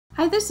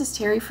Hi, this is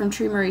Terry from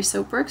Tree Marie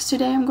Soapworks.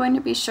 Today I'm going to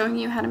be showing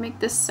you how to make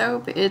this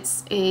soap.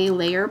 It's a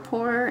layer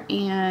pour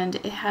and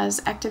it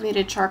has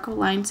activated charcoal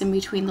lines in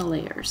between the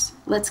layers.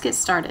 Let's get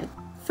started.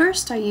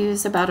 First, I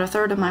use about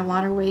 1/3 of my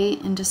water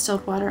weight in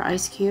distilled water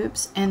ice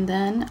cubes, and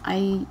then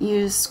I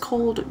use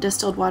cold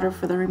distilled water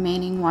for the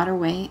remaining water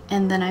weight,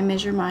 and then I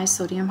measure my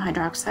sodium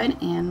hydroxide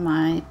and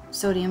my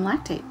sodium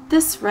lactate.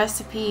 This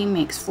recipe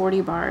makes 40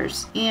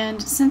 bars,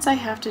 and since I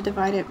have to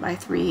divide it by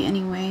 3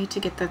 anyway to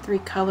get the 3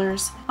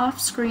 colors,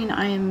 off screen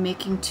I am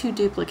making 2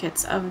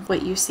 duplicates of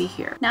what you see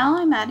here. Now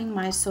I'm adding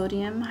my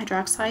sodium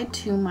hydroxide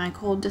to my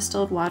cold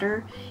distilled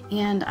water,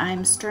 and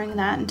I'm stirring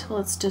that until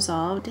it's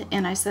dissolved,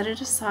 and I set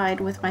it aside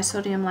with my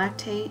sodium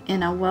lactate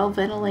in a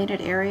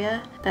well-ventilated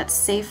area that's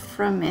safe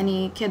from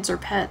any kids or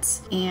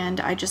pets, and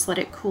I just let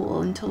it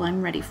cool until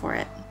I'm ready for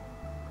it.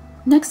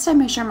 Next, I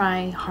measure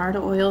my hard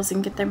oils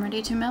and get them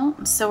ready to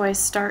melt. So I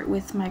start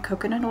with my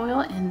coconut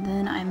oil, and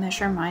then I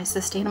measure my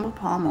sustainable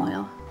palm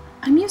oil.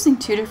 I'm using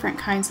 2 different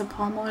kinds of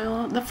palm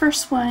oil. The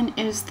first one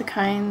is the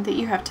kind that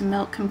you have to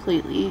melt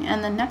completely,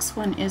 and the next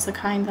one is a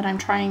kind that I'm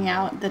trying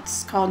out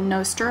that's called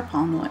no stir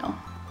palm oil.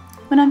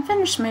 When I'm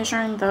finished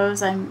measuring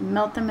those, I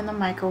melt them in the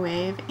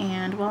microwave,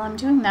 and while I'm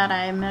doing that,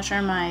 I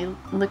measure my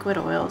liquid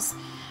oils.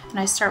 And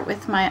I start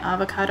with my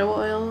avocado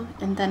oil,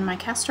 and then my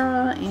castor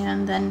oil,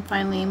 and then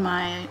finally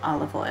my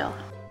olive oil.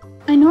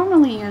 I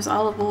normally use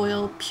olive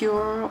oil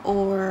pure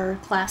or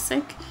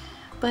classic,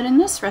 but in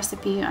this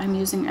recipe I'm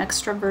using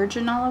extra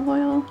virgin olive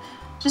oil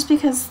just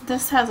because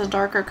this has a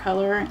darker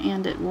color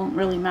and it won't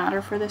really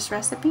matter for this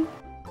recipe.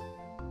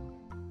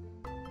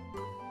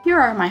 Here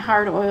are my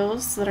hard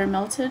oils that are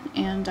melted,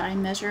 and I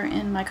measure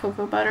in my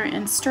cocoa butter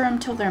and stir them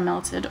till they're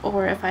melted,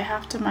 or if I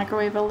have to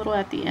microwave a little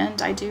at the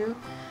end, I do.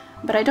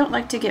 But I don't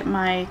like to get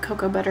my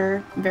cocoa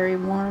butter very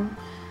warm,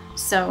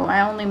 so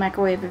I only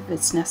microwave if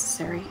it's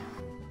necessary.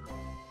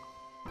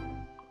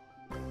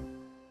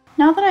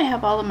 Now that I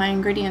have all of my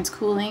ingredients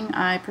cooling,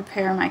 I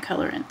prepare my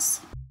colorants.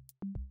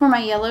 For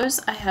my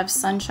yellows, I have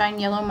Sunshine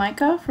Yellow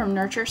Mica from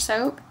Nurture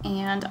Soap,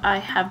 and I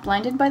have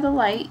Blinded by the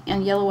Light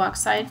and Yellow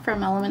Oxide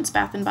from Elements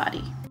Bath &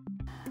 Body.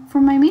 For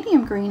my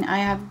medium green, I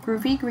have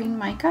Groovy Green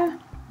Mica,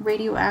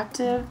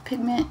 Radioactive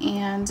Pigment,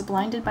 and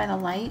Blinded by the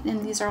Light,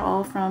 and these are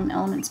all from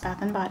Elements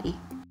Bath & Body.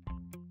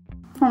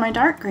 For my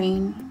dark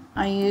green,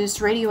 I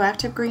used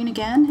Radioactive Green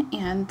again,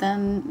 and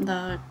then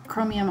the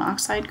Chromium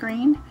Oxide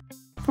Green.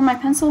 For my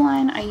pencil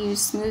line, I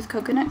used Smooth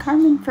Coconut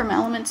Carbon from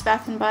Elements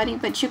Bath & Body,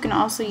 but you can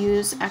also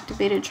use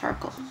Activated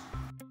Charcoal.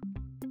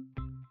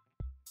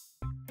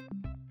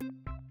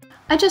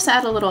 I just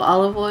add a little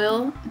olive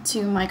oil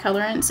to my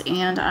colorants,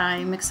 and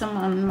I mix them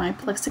on my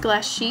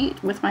plexiglass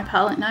sheet with my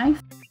palette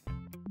knife.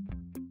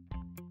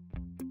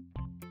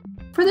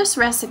 For this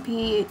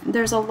recipe,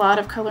 there's a lot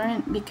of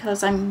colorant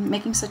because I'm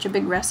making such a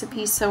big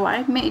recipe, so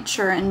I've made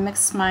sure and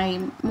mixed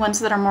my ones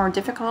that are more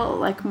difficult,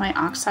 like my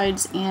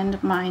oxides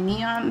and my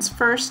neons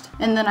first,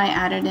 and then I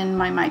added in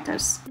my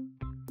micas.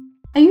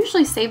 I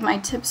usually save my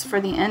tips for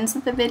the ends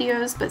of the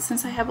videos, but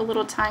since I have a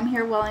little time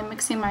here while I'm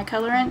mixing my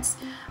colorants,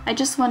 I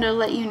just wanted to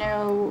let you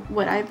know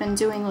what I've been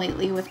doing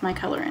lately with my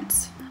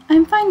colorants.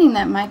 I'm finding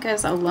that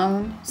micas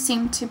alone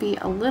seem to be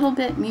a little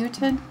bit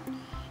muted,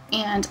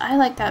 and I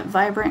like that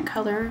vibrant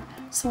color,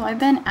 so I've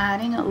been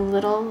adding a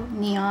little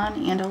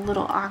neon and a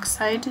little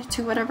oxide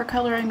to whatever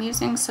color I'm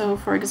using. So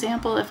for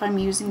example, if I'm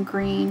using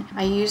green,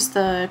 I use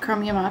the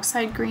chromium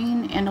oxide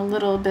green and a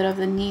little bit of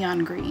the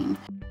neon green.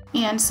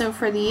 And so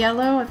for the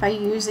yellow, if I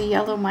use a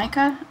yellow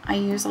mica, I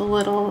use a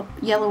little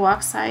yellow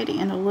oxide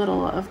and a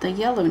little of the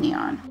yellow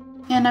neon.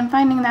 And I'm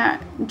finding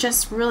that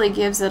just really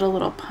gives it a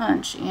little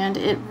punch, and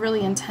it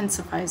really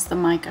intensifies the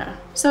mica.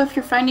 So if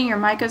you're finding your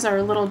micas are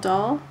a little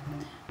dull,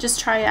 just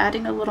try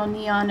adding a little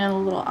neon and a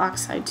little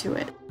oxide to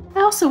it.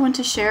 I also want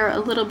to share a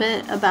little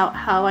bit about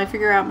how I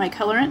figure out my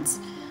colorants.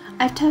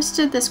 I've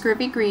tested this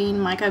Groovy Green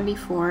Mica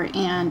before,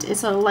 and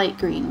it's a light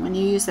green when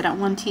you use it at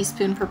 1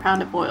 teaspoon per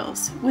pound of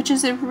oils, which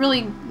is a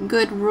really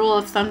good rule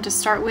of thumb to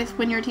start with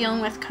when you're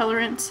dealing with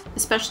colorants,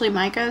 especially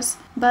micas.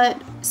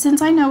 But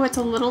since I know it's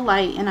a little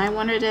light and I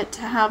wanted it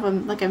to have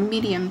like a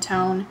medium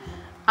tone,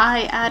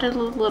 I added a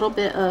little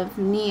bit of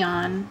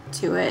neon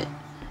to it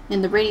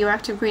in the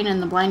Radioactive Green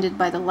and the Blinded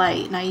by the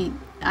Light, and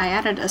I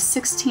added a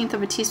 1/16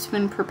 of a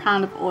teaspoon per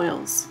pound of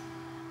oils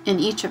in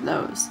each of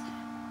those,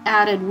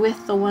 added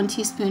with the 1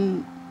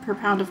 teaspoon per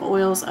pound of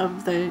oils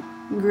of the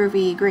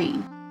Groovy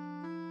Green.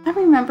 I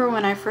remember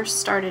when I first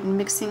started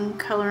mixing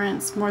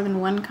colorants, more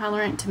than one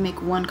colorant to make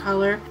one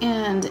color,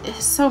 and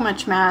it's so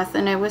much math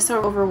and it was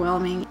so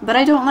overwhelming, but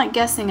I don't like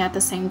guessing at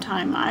the same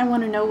time. I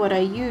want to know what I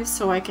use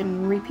so I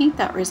can repeat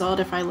that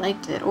result if I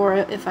liked it, or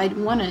if I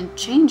want to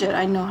change it,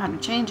 I know how to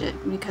change it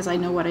because I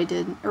know what I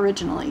did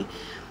originally.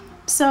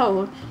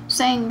 So,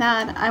 saying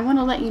that, I want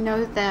to let you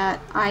know that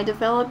I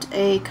developed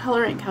a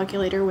colorant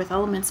calculator with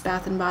Elements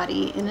Bath &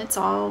 Body, and it's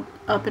all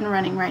up and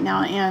running right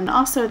now, and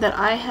also that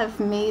I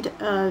have made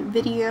a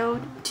video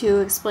to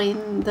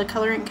explain the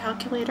colorant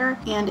calculator,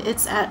 and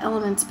it's at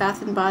Elements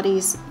Bath &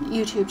 Body's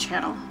YouTube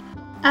channel.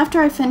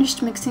 After I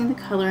finished mixing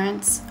the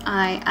colorants,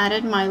 I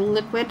added my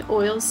liquid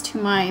oils to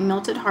my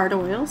melted hard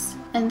oils,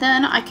 and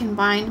then I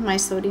combined my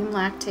sodium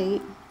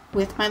lactate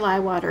with my lye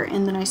water,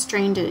 and then I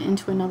strained it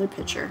into another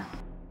pitcher.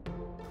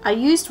 I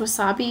used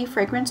Wasabi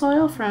fragrance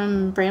oil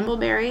from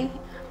Bramble.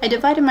 I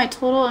divided my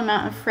total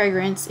amount of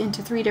fragrance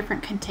into 3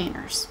 different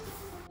containers.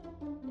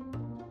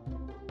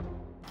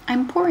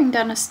 I'm pouring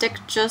down a stick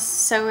just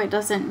so it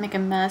doesn't make a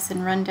mess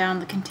and run down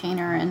the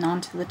container and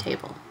onto the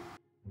table.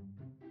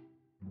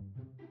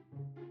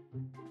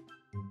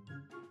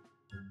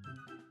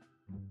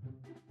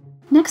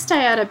 Next,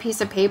 I add a piece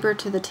of paper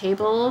to the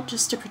table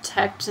just to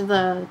protect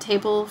the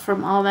table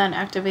from all that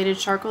activated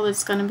charcoal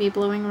that's going to be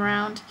blowing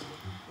around.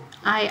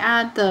 I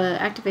add the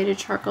activated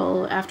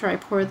charcoal after I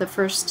pour the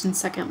first and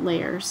second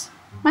layers.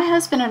 My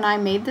husband and I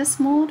made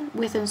this mold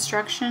with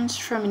instructions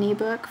from an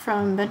ebook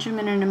from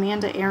Benjamin and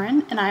Amanda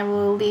Aaron, and I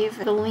will leave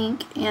a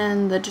link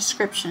in the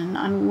description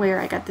on where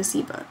I got this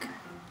ebook.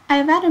 I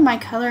have added my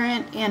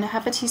colorant and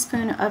 1/2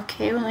 teaspoon of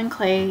kaolin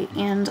clay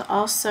and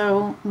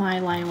also my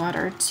lye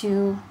water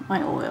to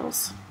my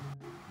oils.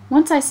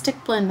 Once I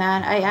stick blend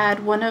that, I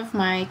add one of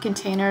my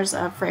containers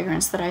of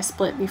fragrance that I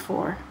split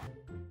before.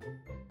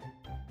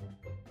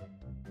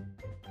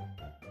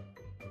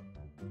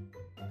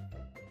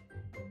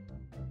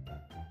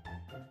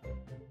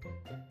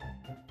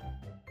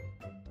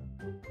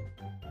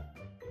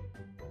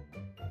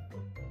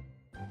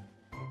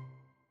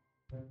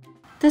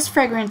 This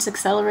fragrance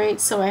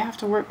accelerates, so I have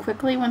to work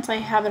quickly once I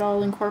have it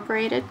all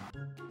incorporated.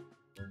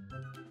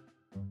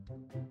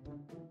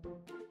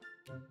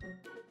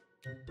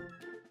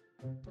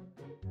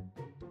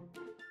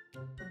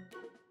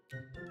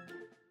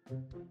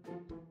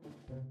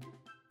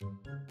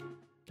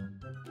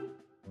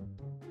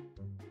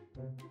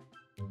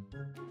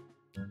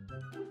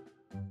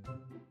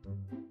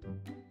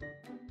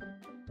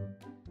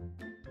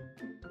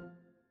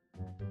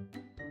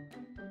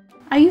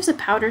 I use a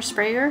powder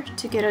sprayer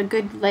to get a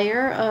good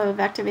layer of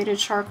activated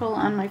charcoal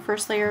on my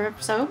first layer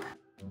of soap.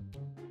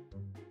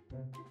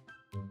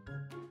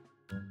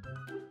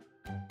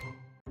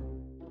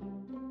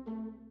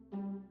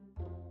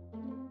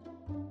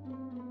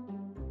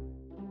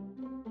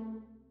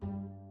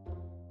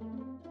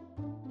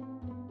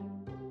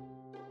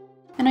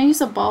 And I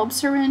use a bulb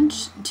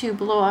syringe to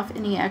blow off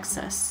any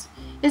excess.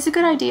 It's a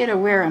good idea to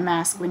wear a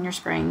mask when you're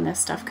spraying this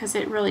stuff because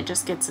it really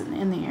just gets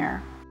in the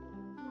air.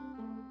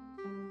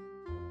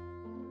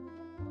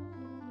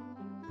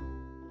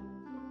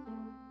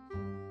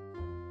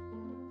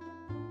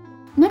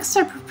 Next,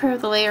 I prepare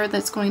the layer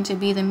that's going to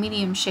be the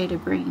medium shade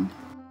of green.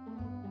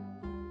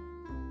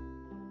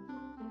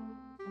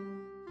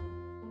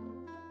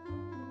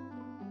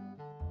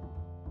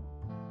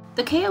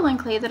 The kaolin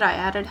clay that I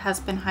added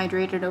has been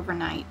hydrated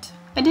overnight.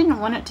 I didn't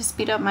want it to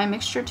speed up my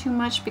mixture too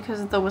much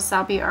because the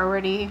wasabi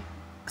already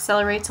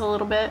accelerates a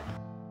little bit.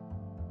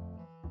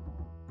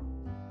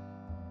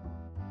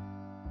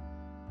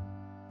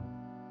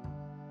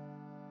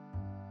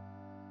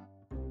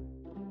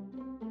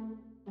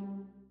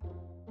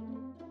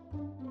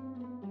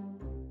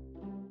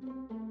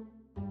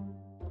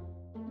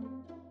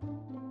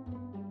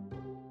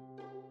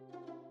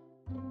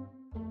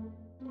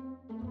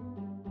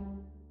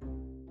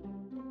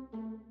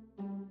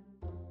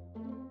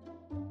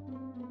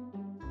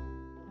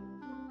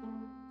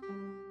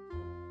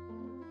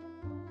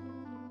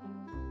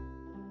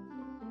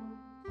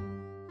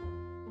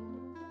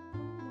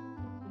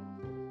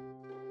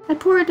 I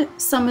poured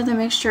some of the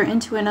mixture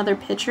into another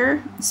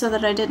pitcher so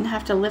that I didn't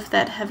have to lift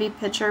that heavy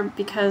pitcher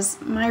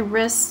because my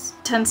wrist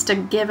tends to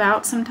give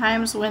out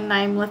sometimes when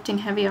I'm lifting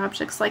heavy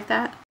objects like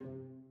that.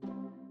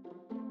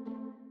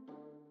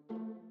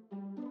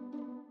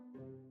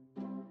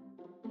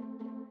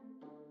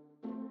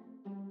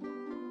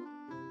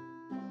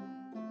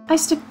 I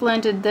stick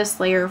blended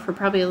this layer for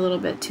probably a little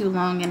bit too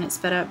long and it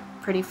sped up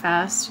pretty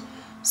fast,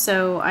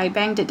 so I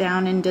banged it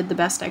down and did the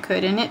best I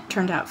could and it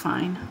turned out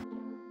fine.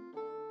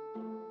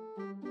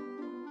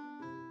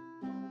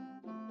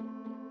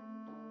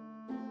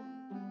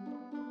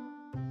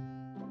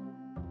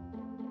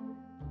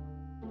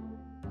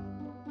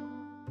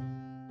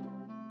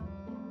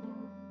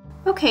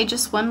 Okay,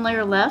 just one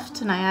layer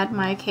left and I add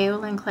my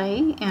kaolin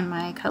clay and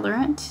my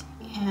colorant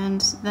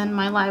and then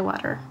my lye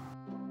water.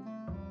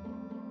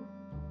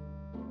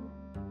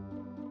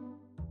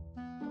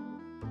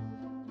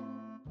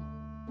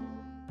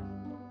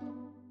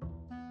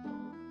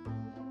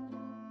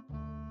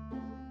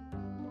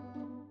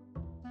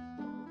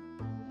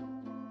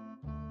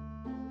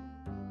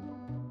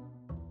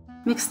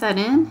 Mix that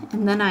in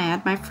and then I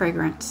add my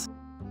fragrance.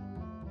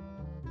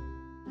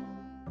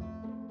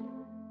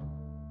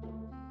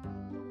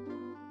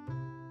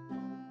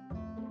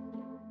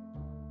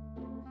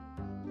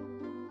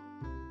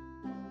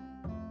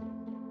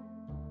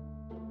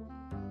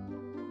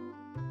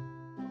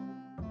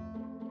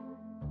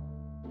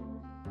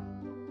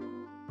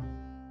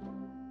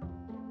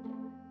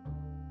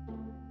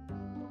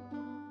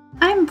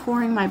 I'm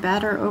pouring my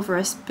batter over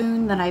a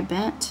spoon that I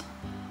bent,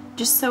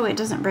 just so it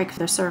doesn't break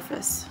the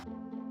surface.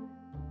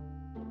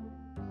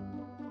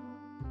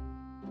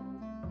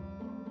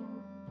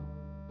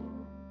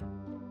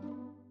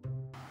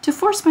 To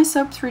force my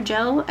soap through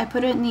gel, I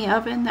put it in the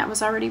oven that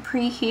was already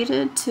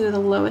preheated to the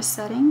lowest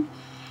setting,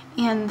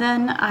 and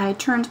then I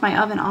turned my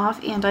oven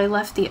off and I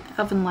left the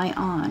oven light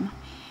on.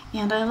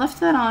 And I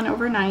left that on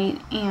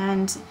overnight,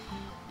 and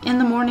in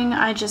the morning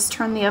I just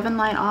turned the oven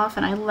light off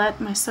and I let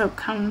my soap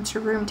come to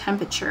room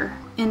temperature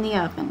in the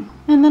oven.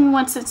 And then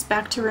once it's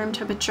back to room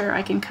temperature,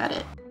 I can cut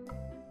it.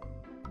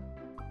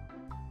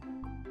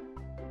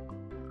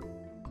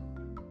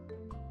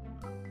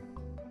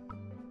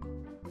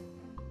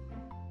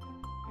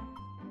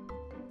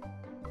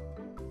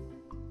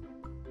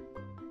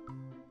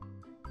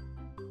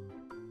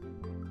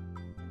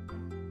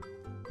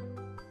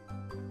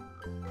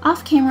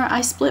 Off camera,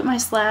 I split my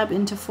slab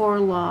into 4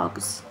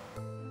 logs.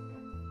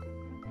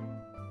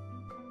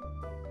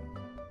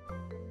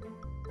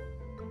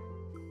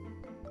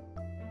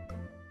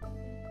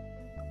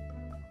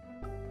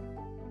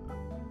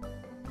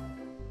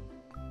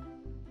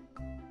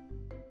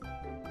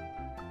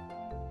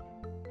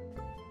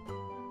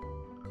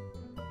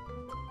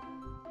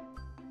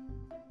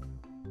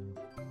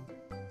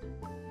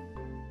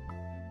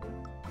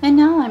 And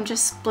now I'm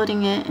just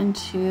splitting it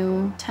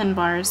into 10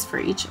 bars for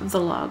each of the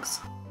logs.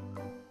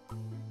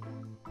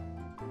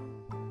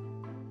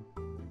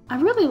 I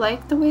really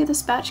like the way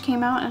this batch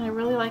came out, and I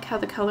really like how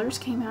the colors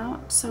came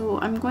out, so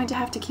I'm going to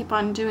have to keep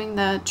on doing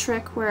the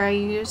trick where I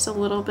use a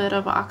little bit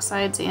of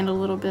oxides and a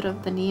little bit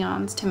of the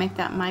neons to make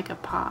that mica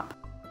pop.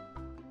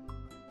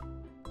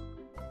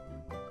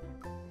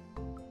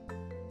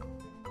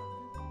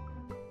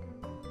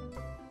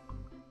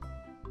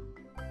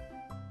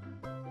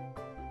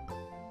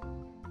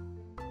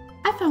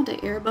 I found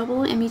an air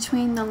bubble in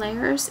between the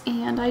layers,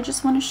 and I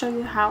just want to show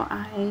you how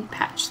I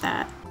patch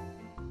that.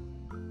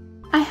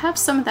 I have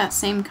some of that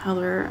same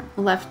color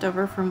left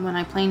over from when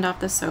I planed off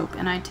the soap,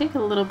 and I take a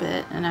little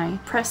bit and I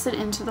press it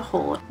into the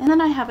hole. And then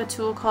I have a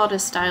tool called a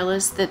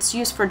stylus that's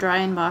used for dry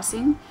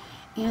embossing,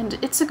 and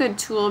it's a good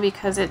tool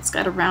because it's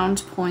got a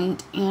round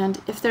point,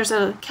 and if there's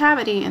a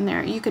cavity in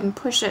there you can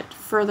push it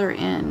further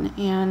in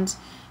and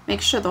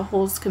make sure the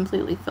hole's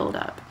completely filled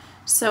up.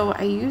 So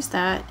I use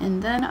that,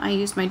 and then I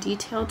use my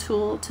detail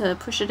tool to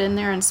push it in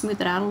there and smooth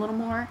it out a little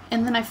more,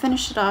 and then I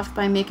finish it off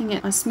by making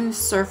it a smooth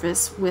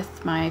surface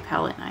with my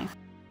palette knife.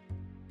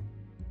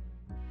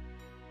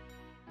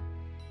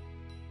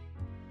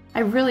 I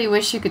really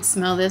wish you could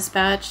smell this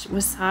batch.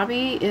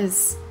 Wasabi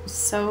is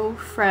so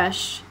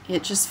fresh,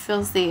 it just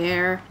fills the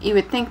air. You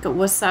would think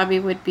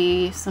wasabi would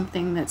be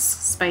something that's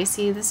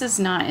spicy. This is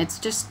not, it's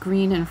just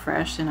green and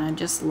fresh, and I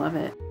just love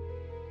it.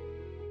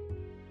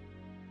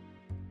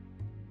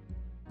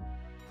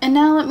 And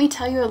now let me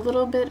tell you a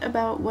little bit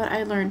about what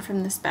I learned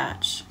from this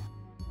batch.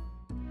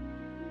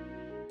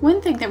 One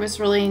thing that was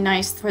really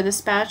nice for this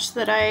batch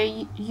that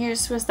I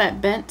used was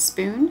that bent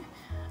spoon.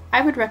 I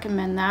would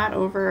recommend that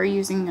over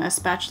using a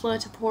spatula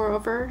to pour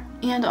over.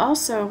 And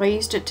also I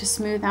used it to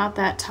smooth out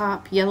that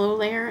top yellow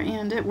layer,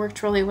 and it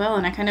worked really well,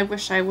 and I kind of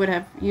wish I would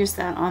have used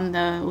that on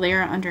the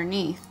layer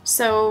underneath.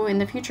 So in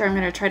the future I'm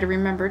going to try to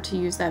remember to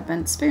use that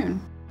bent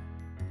spoon.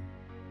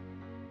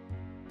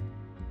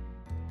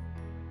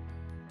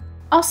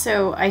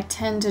 Also, I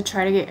tend to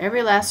try to get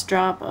every last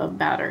drop of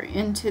batter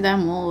into that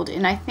mold,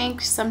 and I think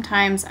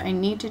sometimes I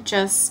need to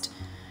just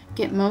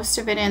get most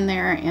of it in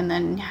there and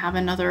then have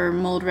another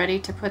mold ready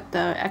to put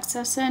the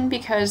excess in,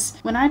 because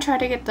when I try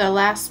to get the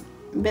last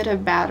bit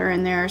of batter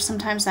in there,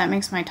 sometimes that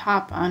makes my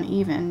top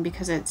uneven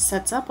because it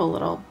sets up a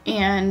little.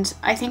 And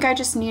I think I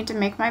just need to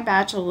make my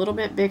batch a little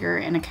bit bigger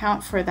and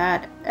account for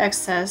that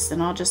excess,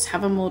 and I'll just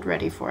have a mold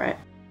ready for it.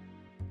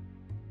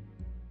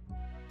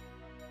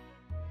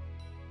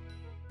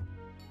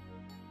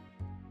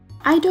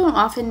 I don't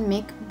often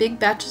make big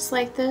batches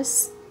like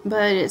this,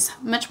 but it's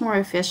much more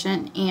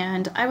efficient,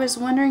 and I was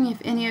wondering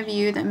if any of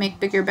you that make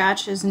bigger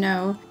batches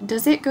know,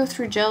 does it go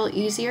through gel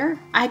easier?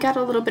 I got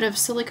a little bit of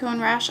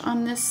silicone rash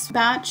on this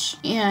batch,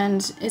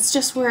 and it's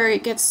just where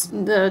it gets,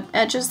 the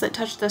edges that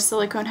touch the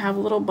silicone have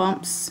little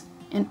bumps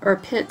or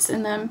pits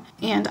in them,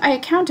 and I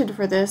accounted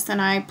for this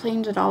and I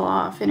planed it all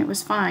off and it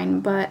was fine,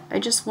 but I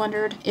just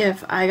wondered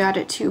if I got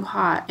it too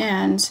hot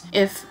and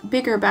if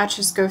bigger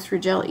batches go through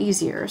gel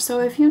easier. So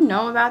if you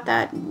know about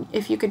that,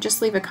 if you could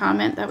just leave a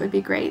comment, that would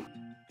be great.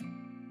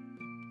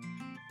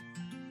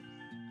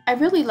 I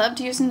really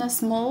loved using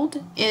this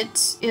mold.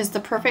 It is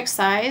the perfect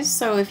size,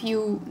 so if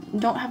you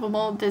don't have a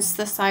mold that's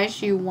the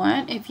size you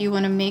want, if you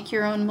want to make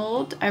your own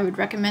mold, I would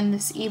recommend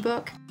this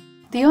ebook.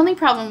 The only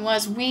problem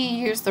was we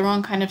used the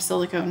wrong kind of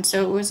silicone,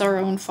 so it was our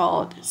own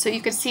fault. So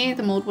you could see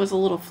the mold was a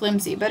little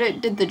flimsy, but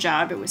it did the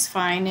job, it was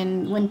fine,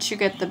 and once you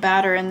get the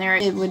batter in there,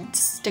 it would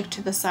stick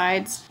to the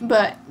sides.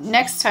 But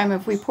next time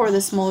if we pour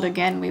this mold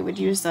again, we would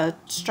use a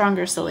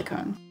stronger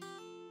silicone.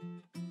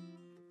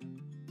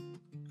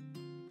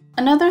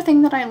 Another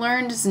thing that I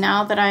learned is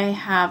now that I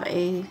have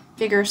a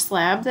bigger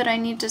slab that I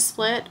need to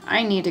split,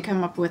 I need to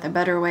come up with a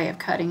better way of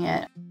cutting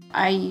it.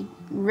 I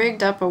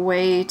rigged up a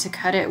way to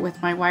cut it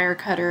with my wire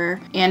cutter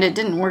and it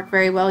didn't work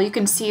very well. You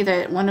can see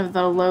that one of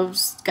the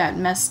lobes got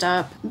messed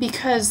up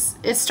because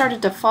it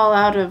started to fall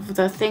out of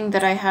the thing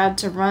that I had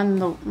to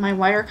run my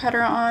wire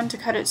cutter on to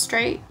cut it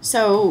straight.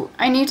 So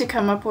I need to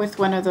come up with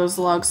one of those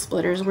log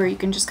splitters where you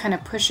can just kind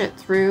of push it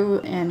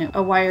through and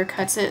a wire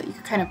cuts it. You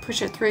can kind of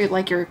push it through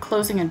like you're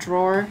closing a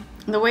drawer.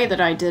 The way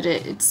that I did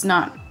it, it's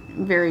not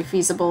very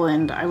feasible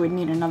and I would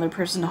need another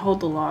person to hold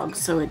the log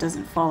so it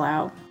doesn't fall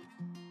out.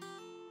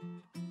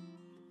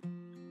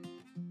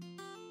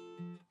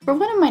 For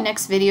one of my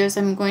next videos,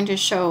 I'm going to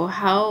show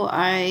how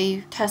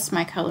I test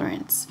my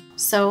colorants.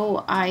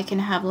 So I can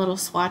have little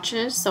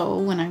swatches, so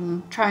when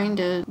I'm trying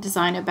to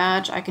design a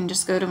batch, I can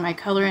just go to my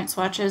colorant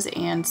swatches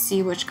and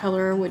see which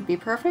color would be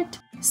perfect.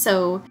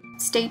 So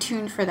stay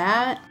tuned for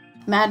that.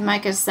 Mad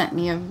Mica sent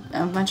me a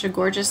bunch of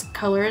gorgeous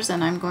colors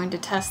and I'm going to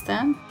test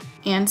them.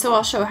 And so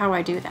I'll show how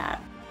I do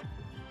that.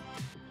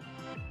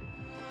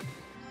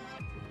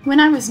 When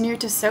I was new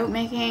to soap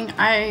making,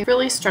 I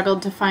really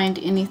struggled to find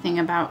anything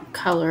about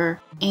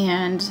color,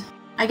 and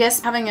I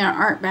guess having an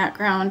art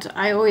background,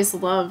 I always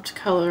loved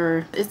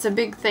color. It's a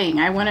big thing.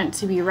 I want it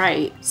to be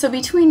right. So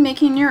between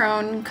making your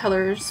own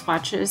color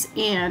swatches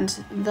and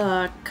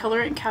the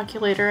colorant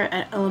calculator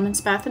at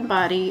Elements Bath &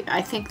 Body,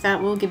 I think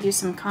that will give you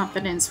some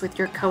confidence with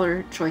your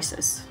color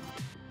choices.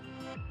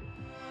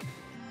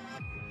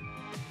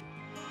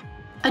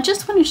 I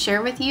just want to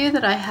share with you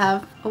that I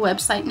have a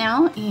website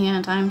now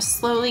and I'm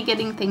slowly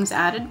getting things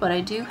added, but I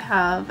do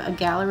have a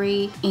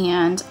gallery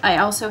and I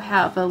also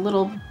have a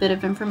little bit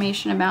of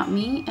information about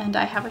me and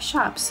I have a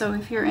shop, so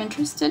if you're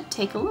interested,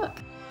 take a look.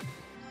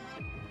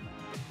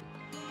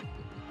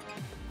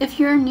 If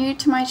you're new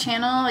to my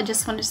channel, I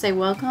just want to say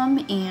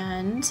welcome,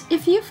 and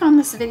if you found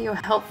this video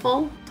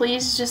helpful,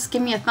 please just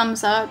give me a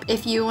thumbs up.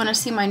 If you want to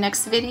see my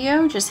next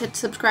video, just hit the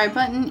subscribe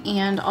button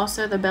and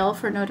also the bell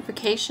for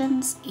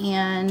notifications,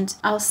 and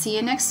I'll see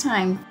you next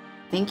time.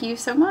 Thank you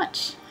so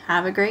much.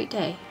 Have a great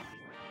day.